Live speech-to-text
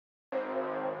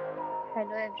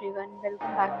Hello everyone,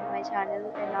 welcome back to my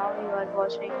channel, and now you are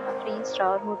watching a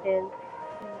 3-star hotel.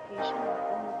 The location of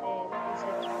the hotel is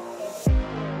attractive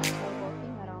and guests are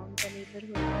walking around the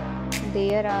neighborhood.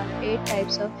 There are 8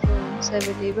 types of rooms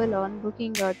available on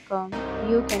booking.com.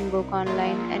 You can book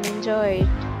online and enjoy it.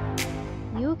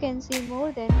 You can see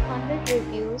more than 100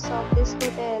 reviews of this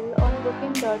hotel on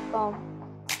booking.com.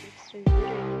 Its review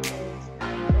rating is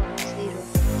 9.0,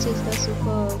 which is the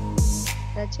superb.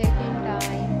 The check-in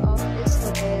time of this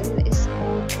hotel is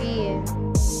 4 p.m.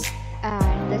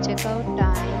 and the checkout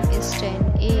time is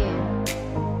 10 a.m.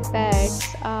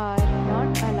 Pets are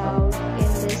not allowed in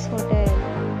this hotel.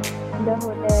 The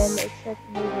hotel accepts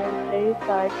major credit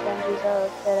cards and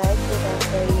reserves the right to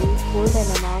temporarily hold an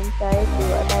amount prior to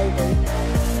arrival.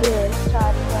 Guests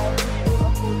are required to show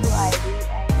a photo ID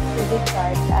and credit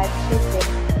card at check-in.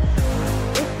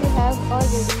 If you have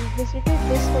already visited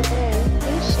this hotel,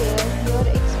 please share your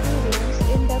experience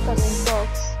in the comment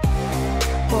box.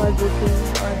 For booking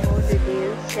or more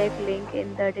details, check link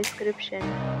in the description.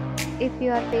 If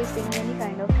you are facing any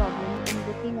kind of problem in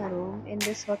booking a room in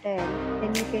this hotel,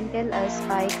 then you can tell us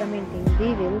by commenting.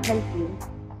 We will help you.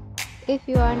 If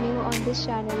you are new on this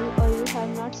channel or you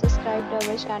have not subscribed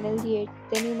our channel yet,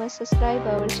 then you must subscribe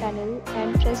our channel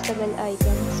and press the bell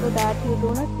icon so that you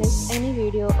do not miss any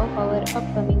video of our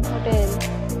upcoming hotel.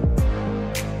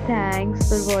 Thanks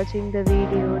for watching the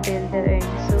video till the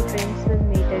end. So friends, will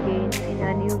meet again in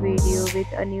a new video with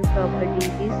a new property.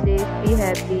 Be safe, be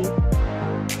happy.